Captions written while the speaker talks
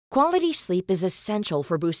Quality sleep is essential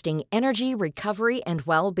for boosting energy, recovery, and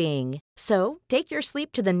well-being. So, take your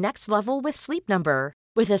sleep to the next level with Sleep Number.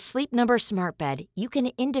 With a Sleep Number smart bed, you can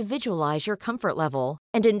individualize your comfort level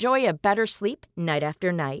and enjoy a better sleep night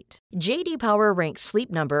after night. J.D. Power ranks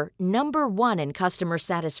Sleep Number number one in customer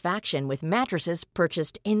satisfaction with mattresses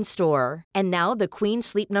purchased in-store. And now the Queen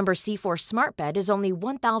Sleep Number C4 smart bed is only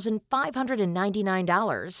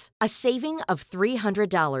 $1,599, a saving of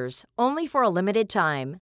 $300, only for a limited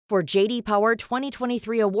time. For J.D. Power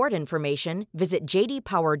 2023 award information, visit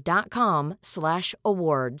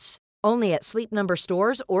jdpower.com/awards. Only at Sleep Number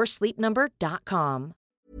stores or sleepnumber.com.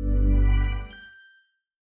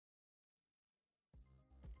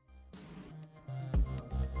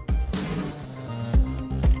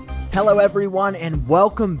 Hello everyone and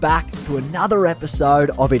welcome back to another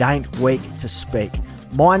episode of It Ain't Weak to Speak.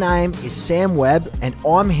 My name is Sam Webb and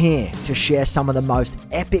I'm here to share some of the most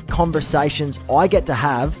epic conversations I get to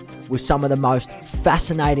have with some of the most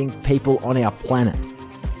fascinating people on our planet.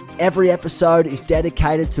 Every episode is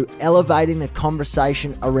dedicated to elevating the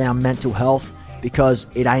conversation around mental health because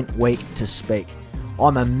it ain't weak to speak.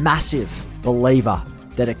 I'm a massive believer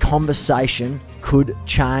that a conversation could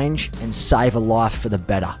change and save a life for the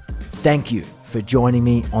better. Thank you for joining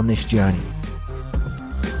me on this journey.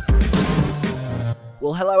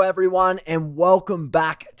 Well, hello everyone and welcome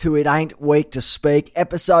back to It Ain't Weak to Speak,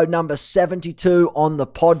 episode number 72 on the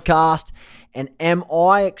podcast. And am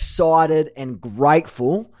I excited and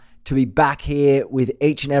grateful to be back here with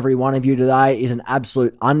each and every one of you today is an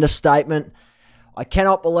absolute understatement. I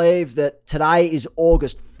cannot believe that today is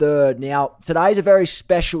August 3rd. Now, today is a very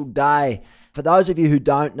special day. For those of you who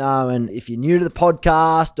don't know, and if you're new to the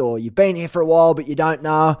podcast or you've been here for a while but you don't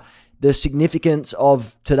know, the significance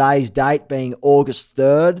of today's date being August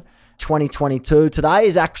 3rd, 2022. Today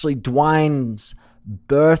is actually Dwayne's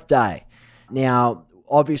birthday. Now,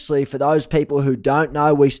 obviously, for those people who don't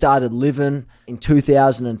know, we started Livin in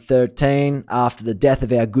 2013 after the death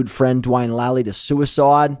of our good friend Dwayne Lally to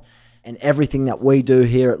suicide. And everything that we do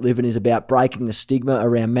here at Livin is about breaking the stigma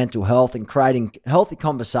around mental health and creating healthy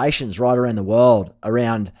conversations right around the world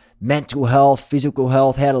around mental health, physical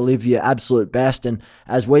health, how to live your absolute best. And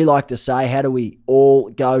as we like to say, how do we all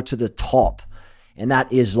go to the top? And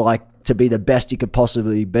that is like to be the best you could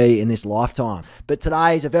possibly be in this lifetime. But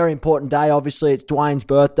today is a very important day. Obviously, it's Dwayne's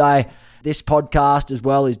birthday. This podcast as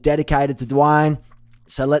well is dedicated to Dwayne.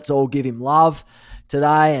 So let's all give him love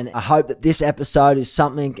today. And I hope that this episode is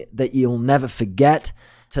something that you'll never forget.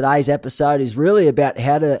 Today's episode is really about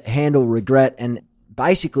how to handle regret and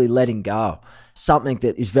basically letting go. Something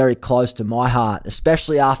that is very close to my heart,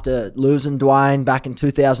 especially after losing Dwayne back in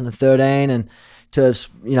 2013 and to have,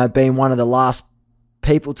 been one of the last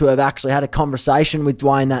people to have actually had a conversation with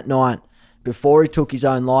Dwayne that night before he took his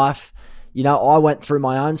own life. I went through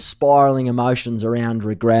my own spiraling emotions around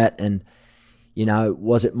regret and,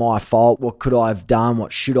 was it my fault? What could I have done?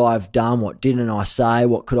 What should I have done? What didn't I say?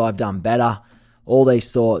 What could I have done better? All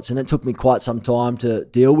these thoughts. And it took me quite some time to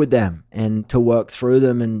deal with them and to work through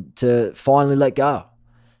them and to finally let go.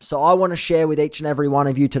 So I want to share with each and every one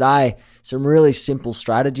of you today some really simple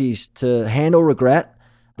strategies to handle regret,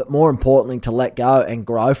 but more importantly, to let go and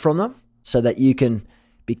grow from them so that you can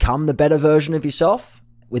become the better version of yourself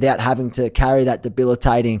without having to carry that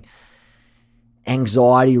debilitating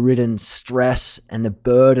anxiety-ridden stress and the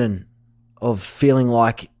burden of feeling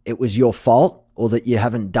like it was your fault or that you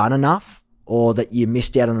haven't done enough or that you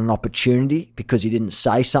missed out on an opportunity because you didn't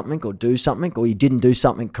say something or do something or you didn't do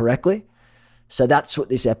something correctly. So that's what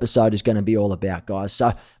this episode is going to be all about, guys.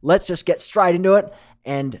 So let's just get straight into it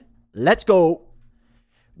and let's go.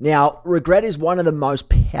 Now, regret is one of the most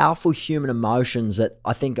powerful human emotions that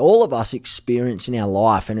I think all of us experience in our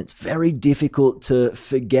life, and it's very difficult to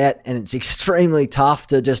forget and it's extremely tough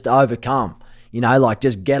to just overcome,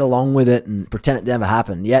 just get along with it and pretend it never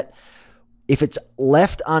happened. Yet, if it's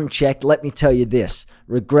left unchecked, let me tell you this,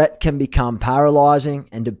 regret can become paralyzing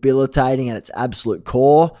and debilitating at its absolute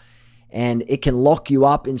core, and it can lock you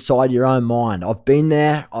up inside your own mind. I've been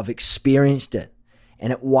there, I've experienced it,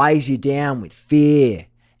 and it weighs you down with fear,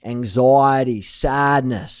 anxiety,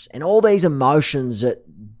 sadness, and all these emotions that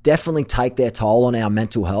definitely take their toll on our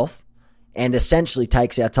mental health and essentially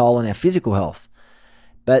takes our toll on our physical health.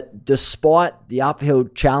 But despite the uphill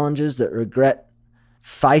challenges that regret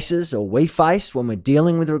faces or we face when we're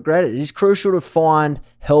dealing with regret, it is crucial to find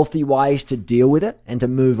healthy ways to deal with it and to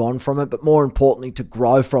move on from it, but more importantly, to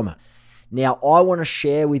grow from it. Now, I want to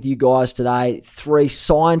share with you guys today 3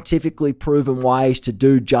 scientifically proven ways to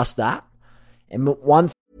do just that. And one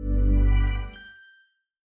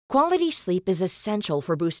Quality sleep is essential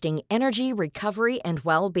for boosting energy, recovery, and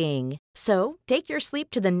well-being. So, take your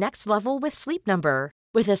sleep to the next level with Sleep Number.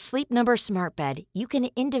 With a Sleep Number smart bed, you can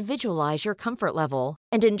individualize your comfort level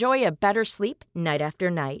and enjoy a better sleep night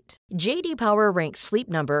after night. J.D. Power ranks Sleep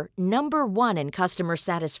Number number one in customer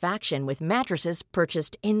satisfaction with mattresses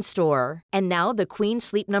purchased in-store. And now the Queen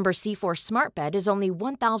Sleep Number C4 smart bed is only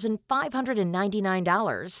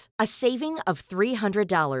 $1,599, a saving of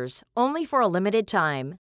 $300, only for a limited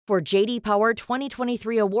time. For J.D. Power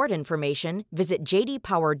 2023 award information, visit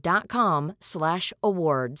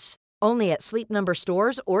jdpower.com/awards. Only at Sleep Number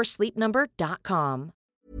stores or sleepnumber.com.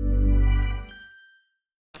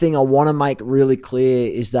 Thing I want to make really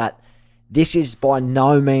clear is that this is by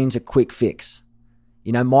no means a quick fix.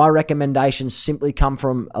 You know, my recommendations simply come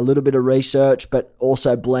from a little bit of research, but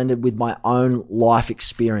also blended with my own life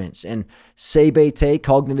experience. And CBT,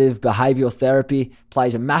 cognitive behavioral therapy,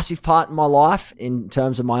 plays a massive part in my life in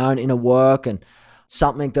terms of my own inner work, and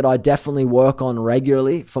something that I definitely work on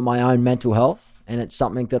regularly for my own mental health. And it's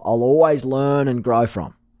something that I'll always learn and grow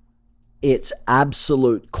from. It's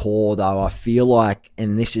absolute core though, I feel like,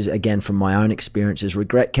 and this is again from my own experiences,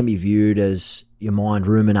 regret can be viewed as your mind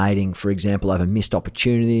ruminating, for example, over missed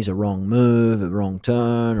opportunities, a wrong move, a wrong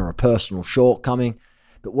turn, or a personal shortcoming.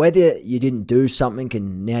 But whether you didn't do something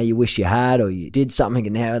and now you wish you had, or you did something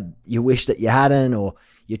and now you wish that you hadn't, or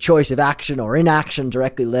your choice of action or inaction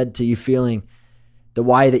directly led to you feeling the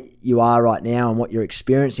way that you are right now and what you're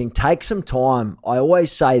experiencing, take some time. I always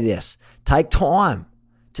say this, take time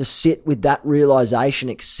to sit with that realization,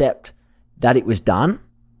 accept that it was done,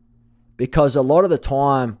 because a lot of the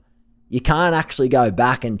time you can't actually go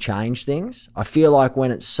back and change things. I feel like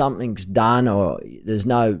when it's something's done or there's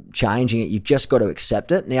no changing it, you've just got to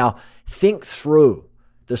accept it. Now, think through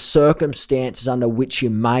the circumstances under which you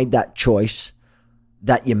made that choice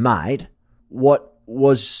that you made. What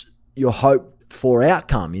was your hope for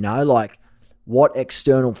outcome? You know, like what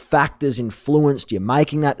external factors influenced you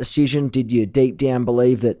making that decision? Did you deep down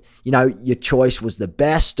believe that, you know, your choice was the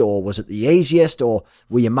best, or was it the easiest, or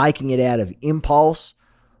were you making it out of impulse?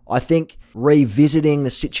 I think revisiting the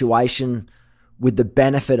situation with the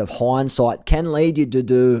benefit of hindsight can lead you to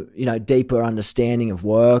do, you know, deeper understanding of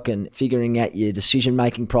work and figuring out your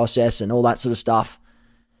decision-making process and all that sort of stuff,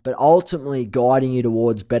 but ultimately guiding you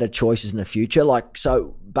towards better choices in the future. Like,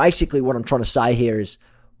 so basically what I'm trying to say here is,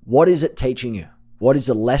 what is it teaching you? What is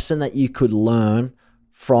the lesson that you could learn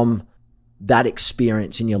from that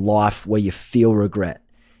experience in your life where you feel regret?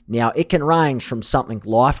 Now, it can range from something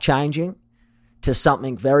life-changing to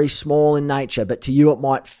something very small in nature, but to you it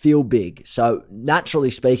might feel big. So naturally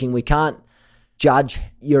speaking, we can't judge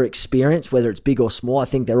your experience, whether it's big or small. I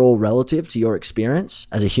think they're all relative to your experience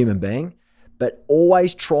as a human being. But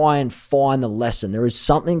always try and find the lesson. There is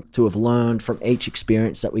something to have learned from each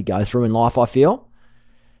experience that we go through in life, I feel.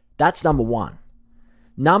 That's number one.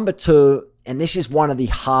 Number two, and this is one of the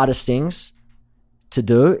hardest things to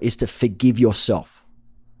do, is to forgive yourself.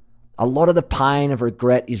 A lot of the pain of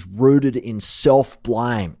regret is rooted in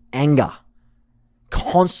self-blame, anger,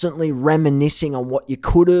 constantly reminiscing on what you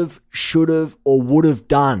could have, should have, or would have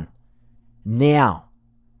done now.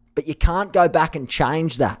 But you can't go back and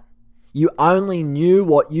change that. You only knew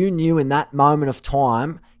what you knew in that moment of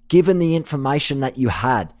time, given the information that you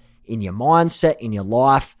had in your mindset, in your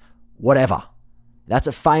life, whatever. That's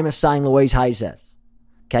a famous saying Louise Hay says.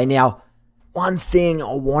 Okay, now, one thing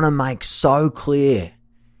I want to make so clear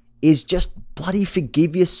is just bloody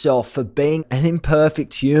forgive yourself for being an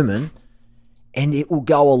imperfect human, and it will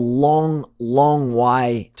go a long, long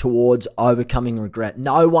way towards overcoming regret.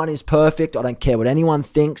 No one is perfect. I don't care what anyone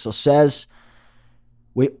thinks or says.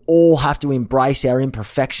 We all have to embrace our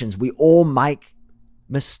imperfections. We all make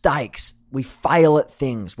mistakes. We fail at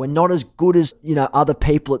things. We're not as good as, you know, other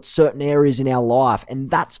people at certain areas in our life.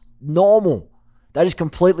 And that's normal. That is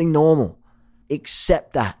completely normal.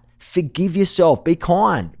 Accept that. Forgive yourself. Be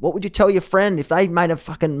kind. What would you tell your friend if they made a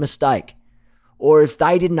fucking mistake? Or if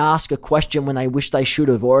they didn't ask a question when they wish they should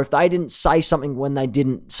have? Or if they didn't say something when they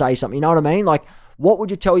didn't say something? You know what I mean? Like, what would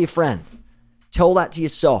you tell your friend? Tell that to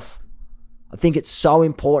yourself. I think it's so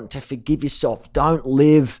important to forgive yourself. Don't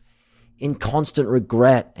live in constant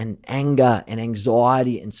regret and anger and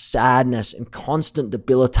anxiety and sadness and constant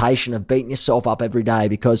debilitation of beating yourself up every day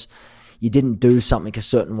because you didn't do something a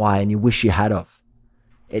certain way and you wish you had of.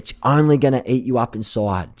 It's only going to eat you up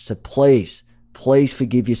inside. So please, please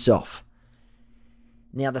forgive yourself.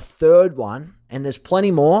 Now the third one, and there's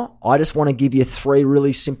plenty more, I just want to give you 3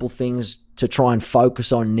 really simple things to try and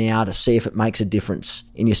focus on now to see if it makes a difference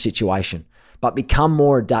in your situation. But become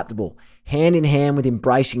more adaptable. Hand in hand with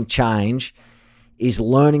embracing change is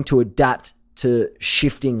learning to adapt to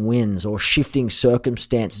shifting winds or shifting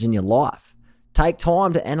circumstances in your life. Take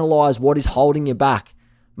time to analyze what is holding you back.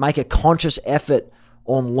 Make a conscious effort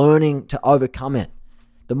on learning to overcome it.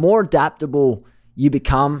 The more adaptable you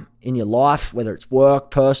become in your life, whether it's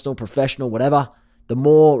work, personal, professional, whatever, the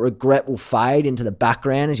more regret will fade into the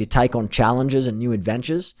background as you take on challenges and new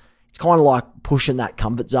adventures. It's kind of like pushing that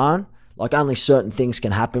comfort zone. Like only certain things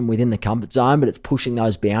can happen within the comfort zone, but it's pushing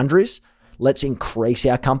those boundaries. Let's increase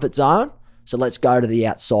our comfort zone. So let's go to the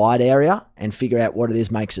outside area and figure out what it is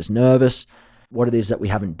makes us nervous, what it is that we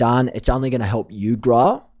haven't done. It's only going to help you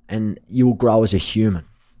grow, and you'll grow as a human.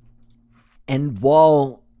 And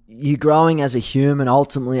while you're growing as a human,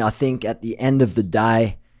 ultimately, I think at the end of the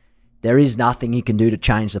day, there is nothing you can do to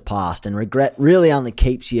change the past. And regret really only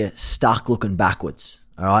keeps you stuck looking backwards.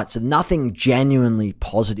 All right. So nothing genuinely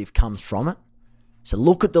positive comes from it. So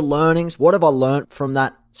look at the learnings. What have I learned from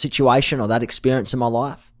that situation or that experience in my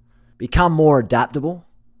life? Become more adaptable.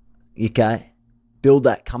 Okay. Build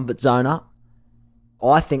that comfort zone up.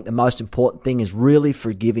 I think the most important thing is really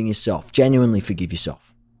forgiving yourself. Genuinely forgive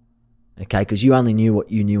yourself. Okay. Because you only knew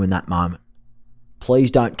what you knew in that moment.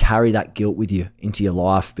 Please don't carry that guilt with you into your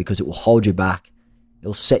life because it will hold you back.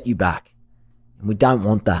 It'll set you back. And we don't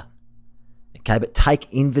want that. Okay, but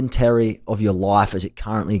take inventory of your life as it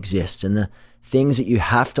currently exists and the things that you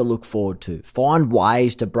have to look forward to. Find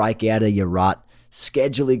ways to break out of your rut.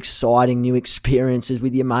 Schedule exciting new experiences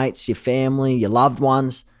with your mates, your family, your loved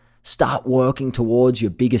ones. Start working towards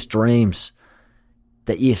your biggest dreams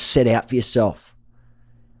that you've set out for yourself.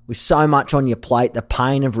 With so much on your plate, the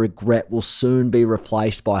pain of regret will soon be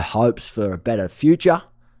replaced by hopes for a better future,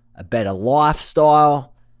 a better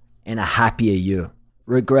lifestyle, and a happier you.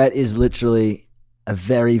 Regret is literally a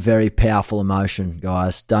very, very powerful emotion,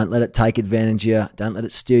 guys. Don't let it take advantage of you. Don't let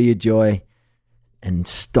it steal your joy. And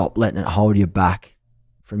stop letting it hold you back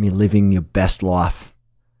from you living your best life.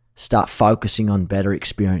 Start focusing on better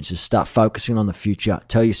experiences. Start focusing on the future.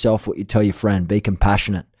 Tell yourself what you tell your friend. Be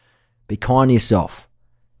compassionate. Be kind to yourself.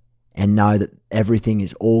 And know that everything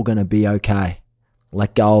is all going to be okay.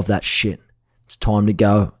 Let go of that shit. It's time to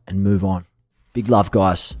go and move on. Big love,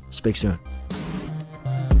 guys. Speak soon.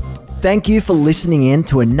 Thank you for listening in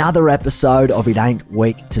to another episode of It Ain't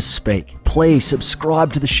Weak to Speak. Please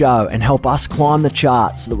subscribe to the show and help us climb the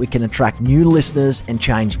charts so that we can attract new listeners and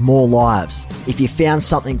change more lives. If you found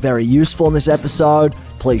something very useful in this episode,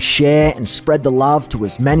 please share and spread the love to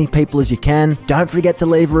as many people as you can. Don't forget to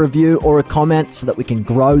leave a review or a comment so that we can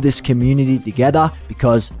grow this community together,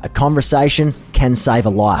 because a conversation can save a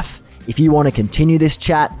life. If you want to continue this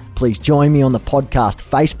chat, please join me on the podcast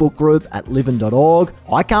Facebook group at livin.org.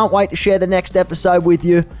 I can't wait to share the next episode with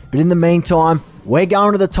you. But in the meantime, we're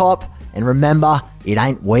going to the top. And remember, it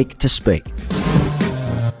ain't weak to speak.